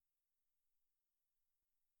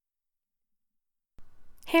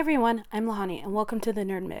Hey everyone, I'm Lahani, and welcome to The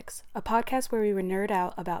Nerd Mix, a podcast where we nerd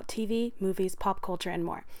out about TV, movies, pop culture, and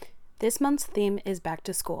more. This month's theme is back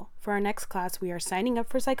to school. For our next class, we are signing up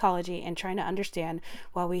for psychology and trying to understand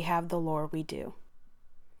why we have the lore we do.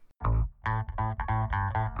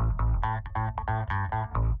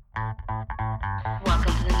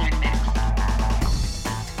 Welcome to the Nerd Mix.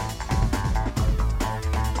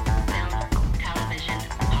 Film, television,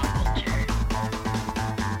 pop culture.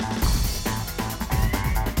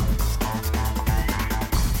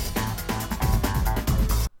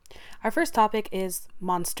 Our first topic is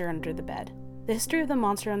Monster Under the Bed. The history of the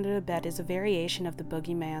monster under the bed is a variation of the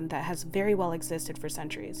boogeyman that has very well existed for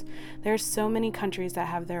centuries. There are so many countries that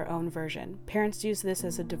have their own version. Parents use this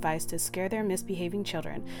as a device to scare their misbehaving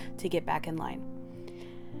children to get back in line.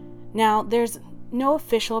 Now, there's no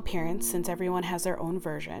official appearance since everyone has their own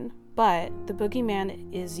version, but the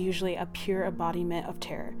boogeyman is usually a pure embodiment of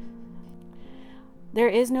terror. There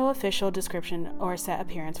is no official description or set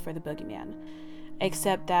appearance for the boogeyman,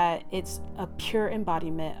 except that it's a pure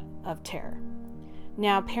embodiment of terror.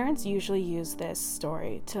 Now, parents usually use this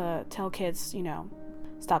story to tell kids,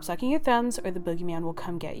 stop sucking your thumbs or the boogeyman will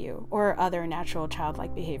come get you, or other natural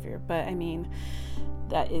childlike behavior. But I mean,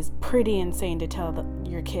 that is pretty insane to tell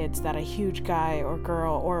your kids that a huge guy or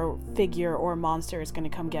girl or figure or monster is going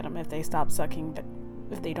to come get them if they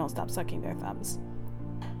don't stop sucking their thumbs.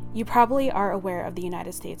 You probably are aware of the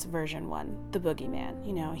United States version one, the boogeyman.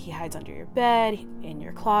 He hides under your bed, in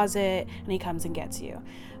your closet, and he comes and gets you.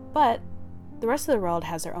 But the rest of the world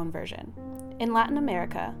has their own version. In Latin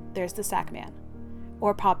America, there's the sack man,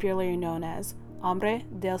 or popularly known as hombre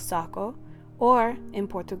del saco, or in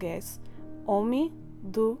Portuguese, homem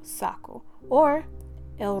do saco, or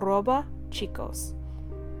el roba chicos,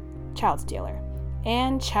 child stealer.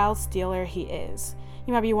 And child stealer he is.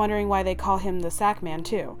 You might be wondering why they call him the sack man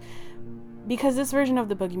too. Because this version of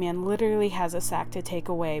the boogeyman literally has a sack to take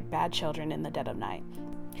away bad children in the dead of night.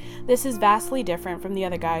 This is vastly different from the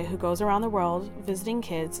other guy who goes around the world visiting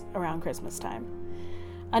kids around Christmas time.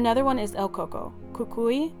 Another one is El Coco,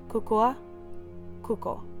 Cucuy, Cucua,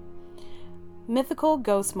 Cuco. Mythical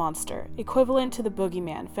ghost monster, equivalent to the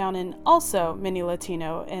boogeyman found in also many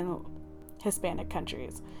Latino and Hispanic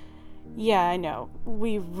countries. Yeah, I know.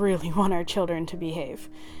 We really want our children to behave.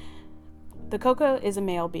 The Coco is a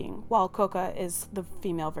male being, while Coca is the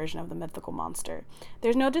female version of the mythical monster.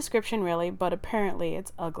 There's no description really, but apparently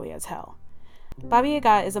it's ugly as hell. Baba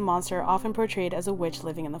Yaga is a monster often portrayed as a witch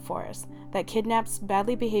living in the forest that kidnaps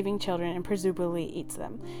badly behaving children and presumably eats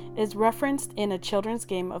them. It is referenced in a children's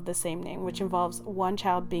game of the same name, which involves one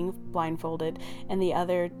child being blindfolded and the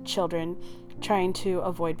other children trying to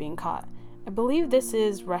avoid being caught. I believe this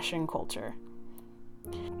is Russian culture.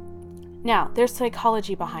 Now, there's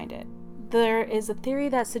psychology behind it. There is a theory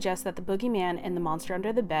that suggests that the boogeyman and the monster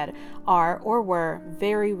under the bed are or were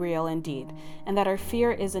very real indeed, and that our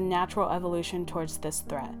fear is a natural evolution towards this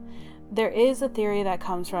threat. There is a theory that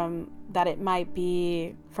comes from that it might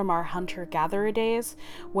be from our hunter-gatherer days,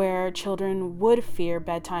 where children would fear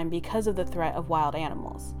bedtime because of the threat of wild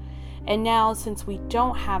animals. And now, since we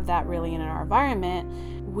don't have that really in our environment,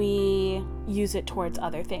 we use it towards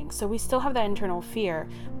other things. So we still have that internal fear,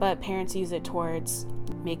 but parents use it towards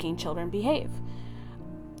making children behave.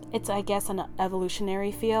 It's, I guess, an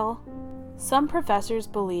evolutionary feel. Some professors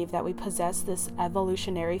believe that we possess this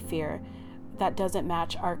evolutionary fear that doesn't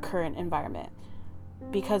match our current environment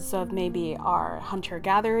because of maybe our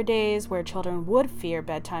hunter-gatherer days where children would fear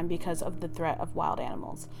bedtime because of the threat of wild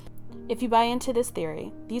animals. If you buy into this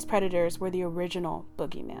theory, these predators were the original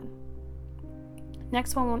boogeyman.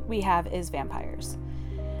 Next one we have is vampires.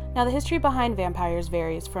 Now, the history behind vampires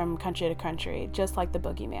varies from country to country, just like the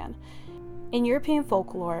boogeyman. In European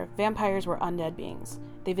folklore, vampires were undead beings.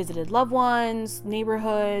 They visited loved ones,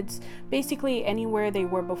 neighborhoods, basically anywhere they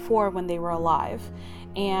were before when they were alive.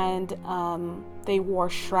 And they wore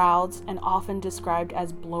shrouds and often described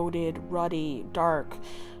as bloated, ruddy, dark,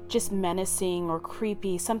 just menacing or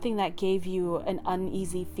creepy, something that gave you an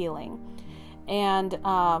uneasy feeling. And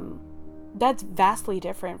that's vastly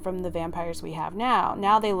different from the vampires we have now.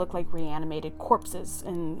 Now they look like reanimated corpses,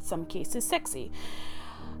 in some cases sexy.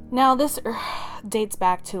 Now this dates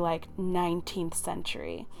back to like 19th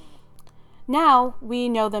century. Now we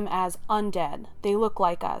know them as undead. They look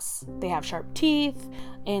like us. They have sharp teeth,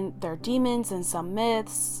 and they're demons in some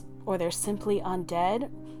myths, or they're simply undead.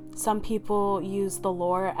 Some people use the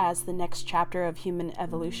lore as the next chapter of human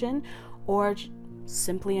evolution, or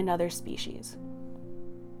simply another species.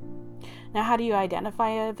 Now, how do you identify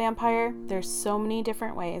a vampire? There's so many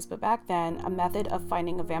different ways, but back then, a method of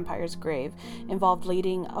finding a vampire's grave involved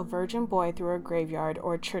leading a virgin boy through a graveyard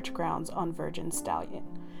or church grounds on virgin stallion.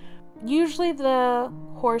 Usually the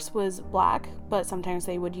horse was black, but sometimes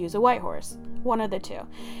they would use a white horse, one of the two.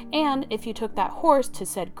 And if you took that horse to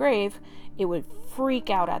said grave, it would freak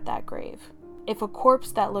out at that grave. If a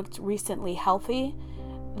corpse that looked recently healthy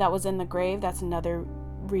that was in the grave, that's another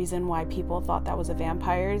reason why people thought that was a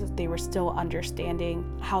vampire. They were still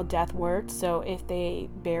understanding how death worked. So if they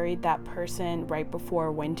buried that person right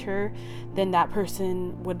before winter, then that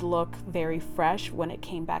person would look very fresh when it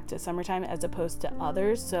came back to summertime as opposed to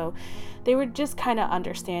others. So they were just kind of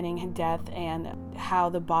understanding death and how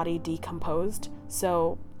the body decomposed.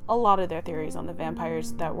 So a lot of their theories on the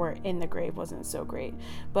vampires that were in the grave wasn't so great.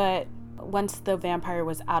 But once the vampire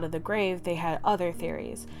was out of the grave, they had other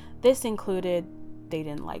theories. This included they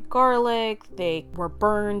didn't like garlic, they were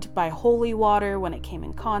burned by holy water when it came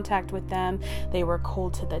in contact with them, they were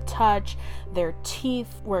cold to the touch, their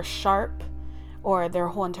teeth were sharp, or their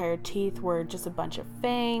whole entire teeth were just a bunch of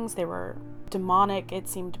fangs, they were demonic, it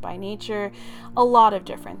seemed, by nature, a lot of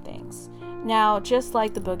different things. Now, just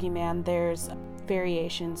like the boogeyman, there's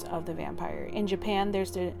variations of the vampire. In Japan,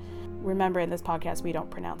 there's remember in this podcast we don't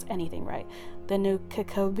pronounce anything right, the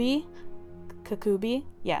Nukakubi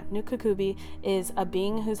is a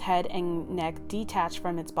being whose head and neck detach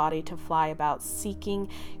from its body to fly about seeking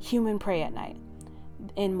human prey at night.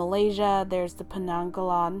 In Malaysia, there's the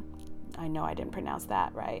Penanggalan. I know I didn't pronounce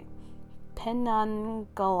that right.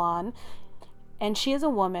 Penanggalan. And she is a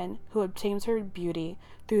woman who obtains her beauty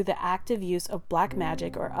through the active use of black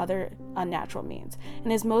magic or other unnatural means,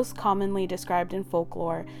 and is most commonly described in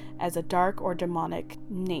folklore as a dark or demonic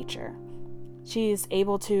nature. She's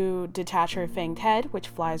able to detach her fanged head, which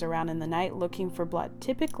flies around in the night looking for blood,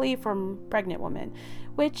 typically from pregnant women,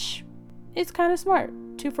 which is kind of smart,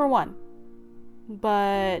 2 for 1.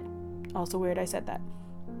 But also weird I said that.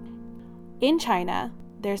 In China,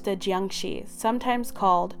 there's the Jiangshi, sometimes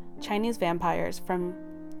called Chinese vampires from,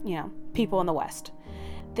 people in the West.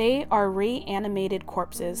 They are reanimated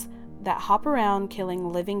corpses that hop around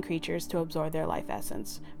killing living creatures to absorb their life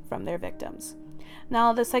essence from their victims.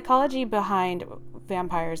 Now, the psychology behind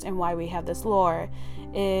vampires and why we have this lore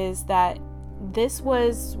is that this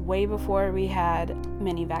was way before we had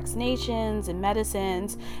many vaccinations and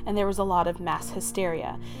medicines, and there was a lot of mass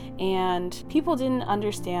hysteria, and people didn't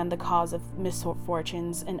understand the cause of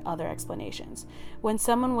misfortunes and other explanations. When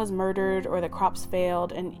someone was murdered or the crops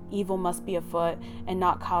failed and evil must be afoot and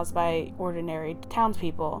not caused by ordinary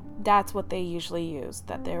townspeople, that's what they usually used,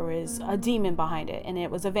 that there was a demon behind it and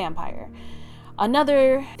it was a vampire.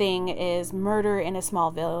 Another thing is murder in a small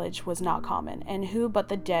village was not common, and who but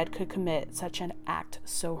the dead could commit such an act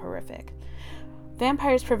so horrific?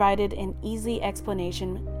 Vampires provided an easy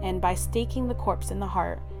explanation, and by staking the corpse in the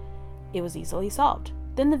heart, it was easily solved.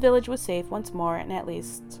 Then the village was safe once more, and at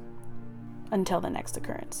least until the next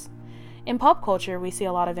occurrence. In pop culture, we see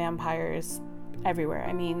a lot of vampires everywhere.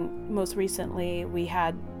 I mean, most recently we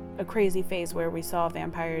had a crazy phase where we saw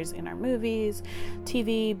vampires in our movies,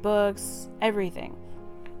 TV, books, everything.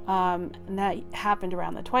 And that happened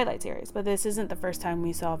around the Twilight series, but this isn't the first time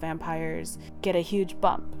we saw vampires get a huge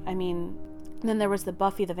bump. I mean, then there was the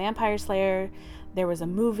Buffy the Vampire Slayer, there was a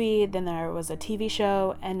movie, then there was a TV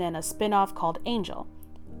show, and then a spin-off called Angel.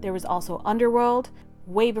 There was also Underworld.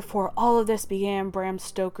 Way before all of this began, Bram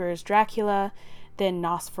Stoker's Dracula, then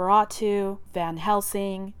Nosferatu, Van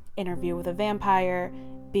Helsing, Interview with a Vampire,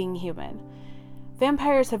 Being Human.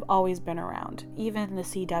 Vampires have always been around. Even the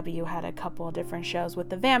CW had a couple of different shows with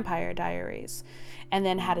the Vampire Diaries, and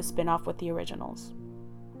then had a spin-off with the originals.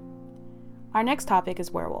 Our next topic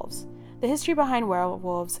is werewolves. The history behind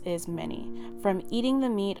werewolves is many, from eating the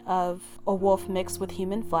meat of a wolf mixed with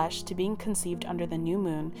human flesh, to being conceived under the new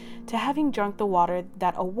moon, to having drunk the water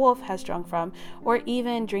that a wolf has drunk from, or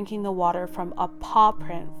even drinking the water from a paw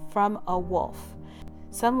print from a wolf.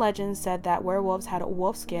 Some legends said that werewolves had a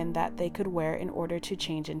wolf skin that they could wear in order to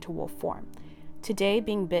change into wolf form. Today,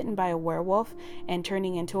 being bitten by a werewolf and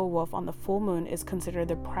turning into a wolf on the full moon is considered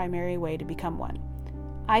the primary way to become one.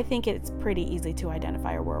 I think it's pretty easy to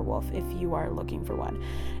identify a werewolf if you are looking for one,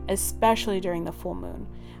 especially during the full moon.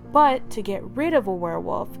 But to get rid of a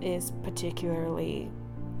werewolf is particularly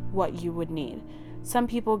what you would need. Some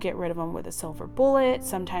people get rid of them with a silver bullet.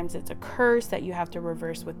 Sometimes it's a curse that you have to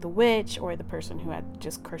reverse with the witch or the person who had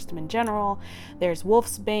just cursed them in general. There's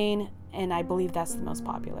Wolf's Bane, and I believe that's the most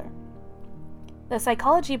popular. The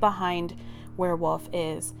psychology behind werewolf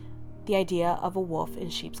is the idea of a wolf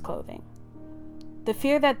in sheep's clothing. The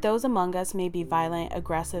fear that those among us may be violent,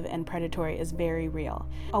 aggressive, and predatory is very real.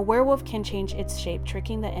 A werewolf can change its shape,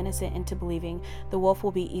 tricking the innocent into believing the wolf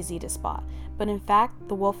will be easy to spot. But in fact,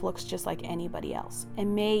 the wolf looks just like anybody else,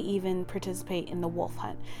 and may even participate in the wolf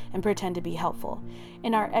hunt and pretend to be helpful.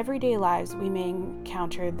 In our everyday lives, we may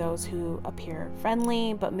encounter those who appear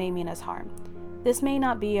friendly but may mean us harm. This may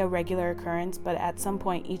not be a regular occurrence, but at some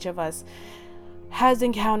point each of us has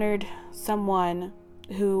encountered someone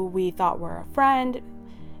who we thought were a friend,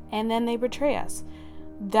 and then they betray us.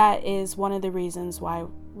 That is one of the reasons why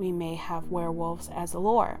we may have werewolves as a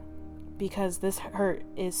lore, because this hurt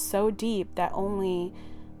is so deep that only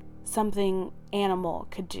something animal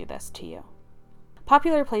could do this to you.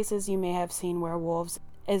 Popular places you may have seen werewolves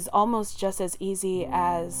is almost just as easy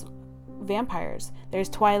as vampires. There's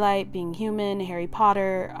Twilight, Being Human, Harry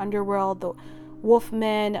Potter, Underworld, the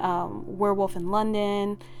Wolfman, Werewolf in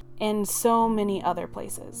London, and so many other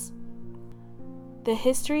places. The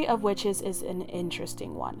history of witches is an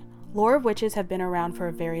interesting one. Lore of witches have been around for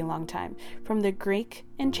a very long time, from the Greek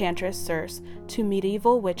enchantress Circe to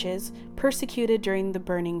medieval witches persecuted during the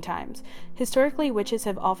burning times. Historically, witches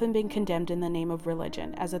have often been condemned in the name of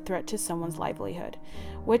religion as a threat to someone's livelihood.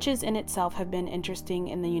 Witches in itself have been interesting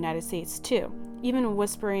in the United States too. Even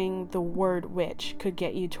whispering the word witch could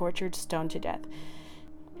get you tortured, stoned to death.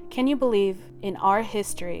 Can you believe in our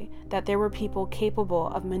history that there were people capable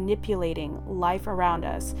of manipulating life around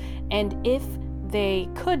us, and if they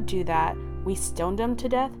could do that, we stoned them to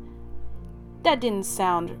death? That didn't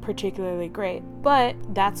sound particularly great, but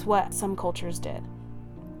that's what some cultures did.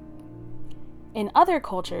 In other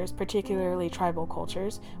cultures, particularly tribal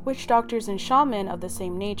cultures, witch doctors and shaman of the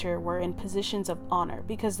same nature were in positions of honor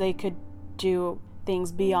because they could do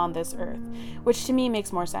things beyond this earth, which to me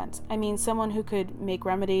makes more sense. I mean, someone who could make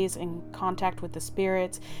remedies in contact with the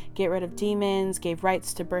spirits, get rid of demons, gave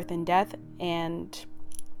rights to birth and death, and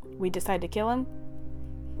we decide to kill him?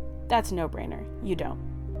 That's a no-brainer. You don't.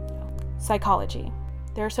 Psychology.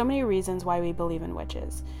 There are so many reasons why we believe in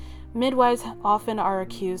witches. Midwives often are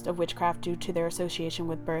accused of witchcraft due to their association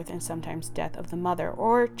with birth and sometimes death of the mother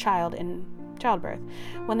or child in childbirth.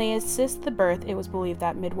 When they assist the birth, it was believed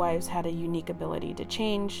that midwives had a unique ability to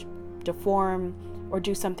change, deform, or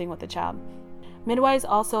do something with the child. Midwives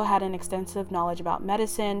also had an extensive knowledge about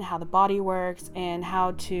medicine, how the body works, and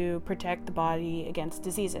how to protect the body against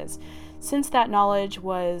diseases. Since that knowledge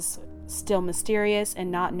was still mysterious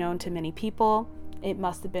and not known to many people, it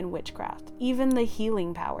must have been witchcraft, even the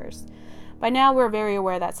healing powers. By now, we're very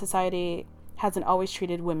aware that society hasn't always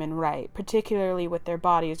treated women right, particularly with their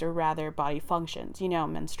bodies, or rather body functions.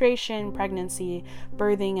 Menstruation, pregnancy,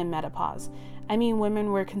 birthing, and menopause. I mean,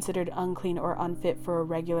 women were considered unclean or unfit for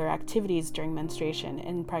regular activities during menstruation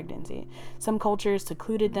and pregnancy. Some cultures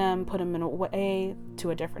secluded them, put them away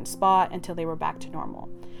to a different spot until they were back to normal.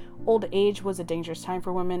 Old age was a dangerous time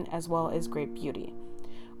for women, as well as great beauty.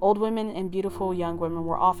 Old women and beautiful young women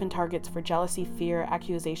were often targets for jealousy, fear,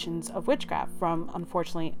 accusations of witchcraft from,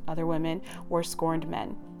 unfortunately, other women or scorned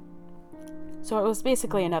men. So it was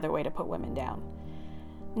basically another way to put women down.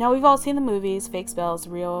 Now, we've all seen the movies, fake spells,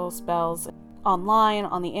 real spells, online,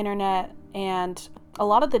 on the internet, and a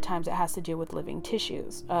lot of the times it has to do with living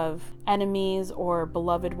tissues of enemies or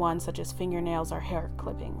beloved ones, such as fingernails or hair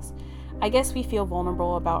clippings. I guess we feel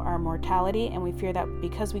vulnerable about our mortality, and we fear that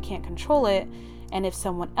because we can't control it, and if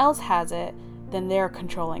someone else has it, then they're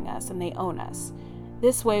controlling us and they own us.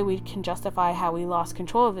 This way we can justify how we lost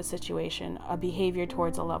control of a situation, a behavior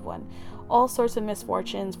towards a loved one. All sorts of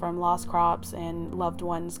misfortunes from lost crops and loved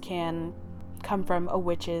ones can come from a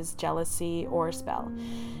witch's jealousy or spell.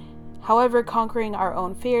 However, conquering our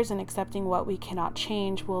own fears and accepting what we cannot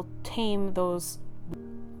change will tame those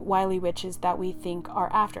wily witches that we think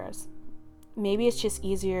are after us. Maybe it's just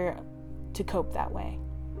easier to cope that way.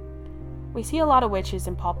 We see a lot of witches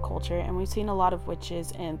in pop culture, and we've seen a lot of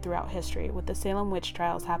witches throughout history, with the Salem witch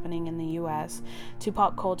trials happening in the US, to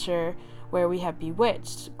pop culture where we have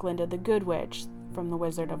Bewitched, Glinda the Good Witch from The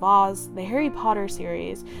Wizard of Oz, the Harry Potter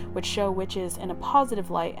series, which show witches in a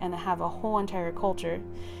positive light and have a whole entire culture.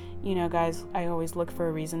 Guys, I always look for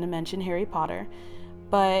a reason to mention Harry Potter.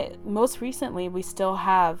 But most recently, we still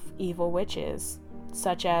have evil witches,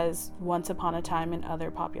 such as Once Upon a Time and other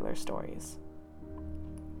popular stories.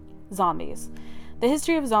 Zombies. The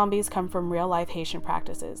history of zombies come from real-life Haitian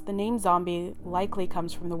practices. The name zombie likely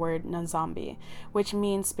comes from the word Nzambi, which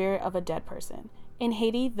means spirit of a dead person. In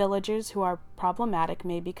Haiti, villagers who are problematic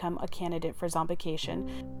may become a candidate for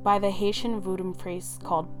zombification by the Haitian voodoo priests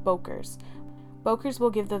called bokers. Bokers will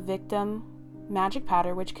give the victim magic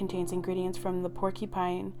powder, which contains ingredients from the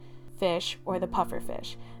porcupine fish or the puffer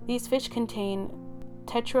fish. These fish contain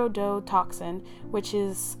tetrodotoxin, which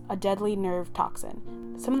is a deadly nerve toxin.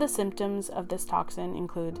 Some of the symptoms of this toxin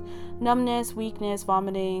include numbness, weakness,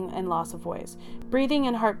 vomiting, and loss of voice. Breathing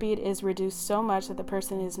and heartbeat is reduced so much that the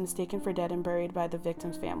person is mistaken for dead and buried by the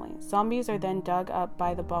victim's family. Zombies are then dug up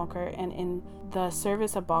by the bonker and in the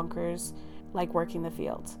service of bonkers, like working the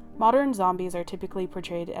fields. Modern zombies are typically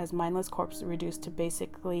portrayed as mindless corpses reduced to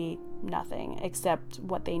basically nothing except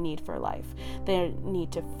what they need for life. They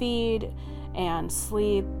need to feed and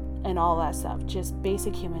sleep and all that stuff, just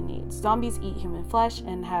basic human needs. Zombies eat human flesh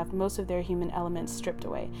and have most of their human elements stripped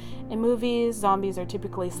away. In movies, zombies are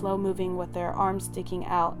typically slow-moving with their arms sticking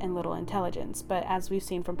out and little intelligence, but as we've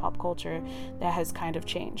seen from pop culture, that has kind of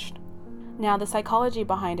changed. Now, the psychology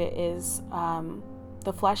behind it is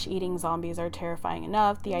the flesh-eating zombies are terrifying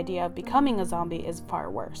enough. The idea of becoming a zombie is far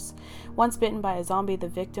worse. Once bitten by a zombie, the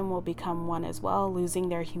victim will become one as well, losing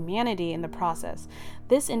their humanity in the process.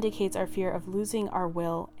 This indicates our fear of losing our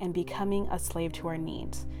will and becoming a slave to our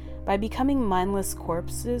needs. By becoming mindless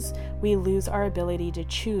corpses, we lose our ability to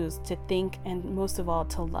choose, to think, and most of all,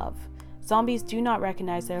 to love. Zombies do not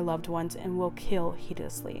recognize their loved ones and will kill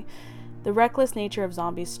heedlessly. The reckless nature of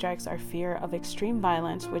zombies strikes our fear of extreme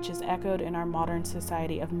violence, which is echoed in our modern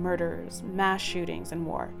society of murderers, mass shootings, and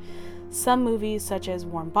war. Some movies, such as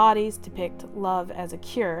Warm Bodies, depict love as a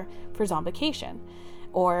cure for zombification.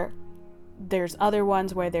 Or there's other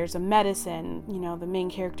ones where there's a medicine, the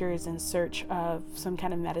main character is in search of some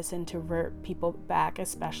kind of medicine to revert people back,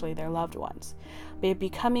 especially their loved ones. By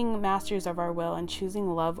becoming masters of our will and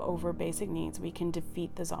choosing love over basic needs, we can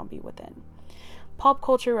defeat the zombie within. Pop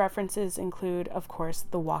culture references include, of course,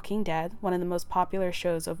 The Walking Dead, one of the most popular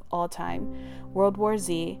shows of all time, World War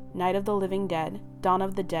Z, Night of the Living Dead, Dawn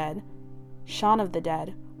of the Dead, Shaun of the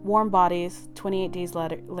Dead, Warm Bodies, 28 Days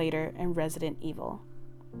Later, and Resident Evil.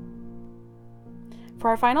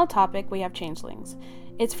 For our final topic, we have changelings.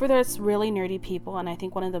 It's for those really nerdy people, and I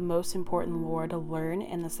think one of the most important lore to learn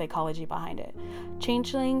and the psychology behind it.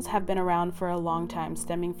 Changelings have been around for a long time,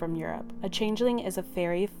 stemming from Europe. A changeling is a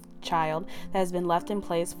fairy child that has been left in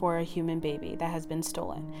place for a human baby that has been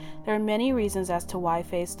stolen. There are many reasons as to why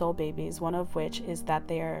fays stole babies, one of which is that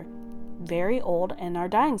they are very old and are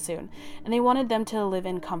dying soon, and they wanted them to live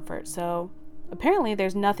in comfort, so apparently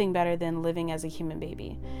there's nothing better than living as a human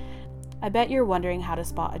baby. I bet you're wondering how to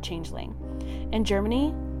spot a changeling. In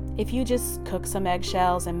Germany, if you just cook some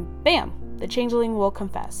eggshells and bam, the changeling will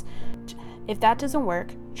confess. If that doesn't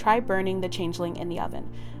work, try burning the changeling in the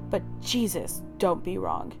oven. But Jesus, don't be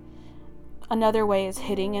wrong. Another way is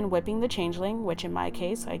hitting and whipping the changeling, which in my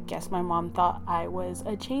case, I guess my mom thought I was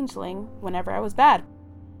a changeling whenever I was bad.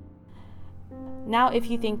 Now, if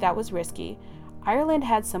you think that was risky, Ireland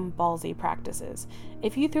had some ballsy practices.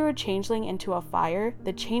 If you threw a changeling into a fire,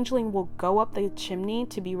 the changeling will go up the chimney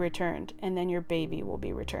to be returned, and then your baby will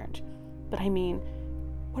be returned. But I mean,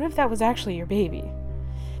 what if that was actually your baby?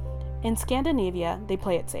 In Scandinavia, they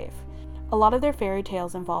play it safe. A lot of their fairy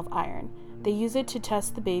tales involve iron. They use it to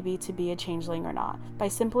test the baby to be a changeling or not, by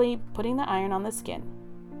simply putting the iron on the skin.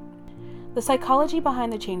 The psychology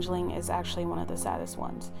behind the changeling is actually one of the saddest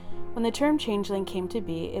ones. When the term changeling came to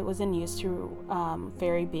be, it was in use to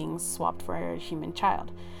fairy beings swapped for a human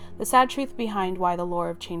child. The sad truth behind why the lore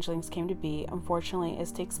of changelings came to be, unfortunately,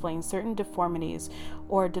 is to explain certain deformities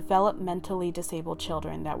or developmentally disabled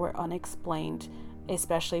children that were unexplained,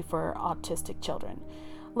 especially for autistic children.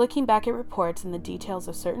 Looking back at reports and the details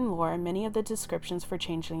of certain lore, many of the descriptions for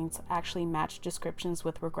changelings actually match descriptions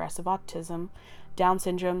with regressive autism, Down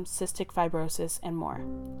syndrome, cystic fibrosis, and more.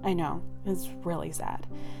 I know, it's really sad.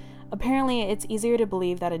 Apparently, it's easier to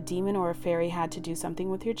believe that a demon or a fairy had to do something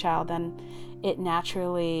with your child than it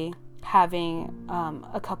naturally having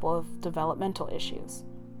a couple of developmental issues.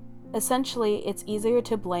 Essentially, it's easier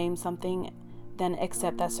to blame something than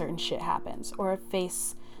accept that certain shit happens, or a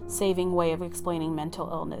face-saving way of explaining mental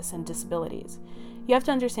illness and disabilities. You have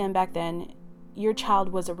to understand, back then, your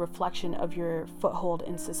child was a reflection of your foothold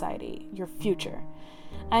in society, your future.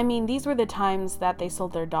 I mean, these were the times that they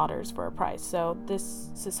sold their daughters for a price, so this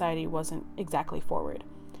society wasn't exactly forward.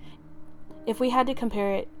 If we had to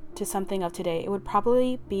compare it to something of today, it would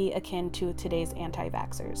probably be akin to today's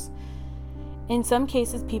anti-vaxxers. In some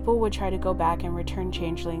cases, people would try to go back and return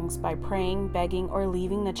changelings by praying, begging, or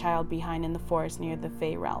leaving the child behind in the forest near the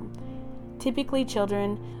Fey realm. Typically,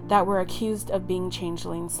 children that were accused of being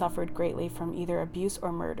changelings suffered greatly from either abuse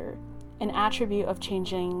or murder. An attribute of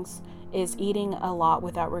changelings is eating a lot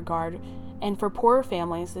without regard And for poorer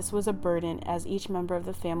families, this was a burden as each member of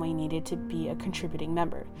the family needed to be a contributing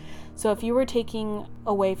member. So if you were taking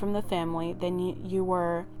away from the family, then you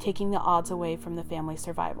were taking the odds away from the family's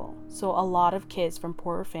survival. So a lot of kids from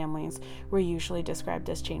poorer families were usually described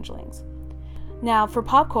as changelings. Now, for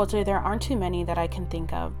pop culture, there aren't too many that I can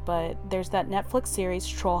think of, but there's that Netflix series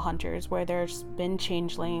Troll Hunters, where there's been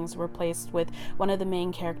changelings replaced with one of the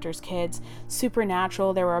main character's kids.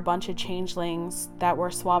 Supernatural, there were a bunch of changelings that were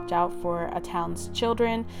swapped out for a town's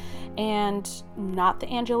children, and not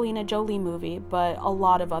the Angelina Jolie movie, but a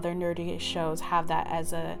lot of other nerdy shows have that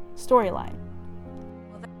as a storyline.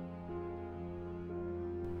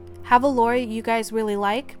 Have a lore you guys really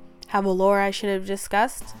like? Have a lore I should have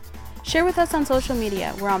discussed? Share with us on social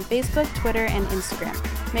media. We're on Facebook, Twitter, and Instagram.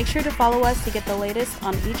 Make sure to follow us to get the latest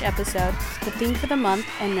on each episode, the theme for the month,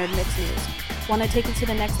 and Nerd Mix news. Want to take it to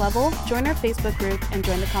the next level? Join our Facebook group and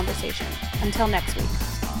join the conversation. Until next week.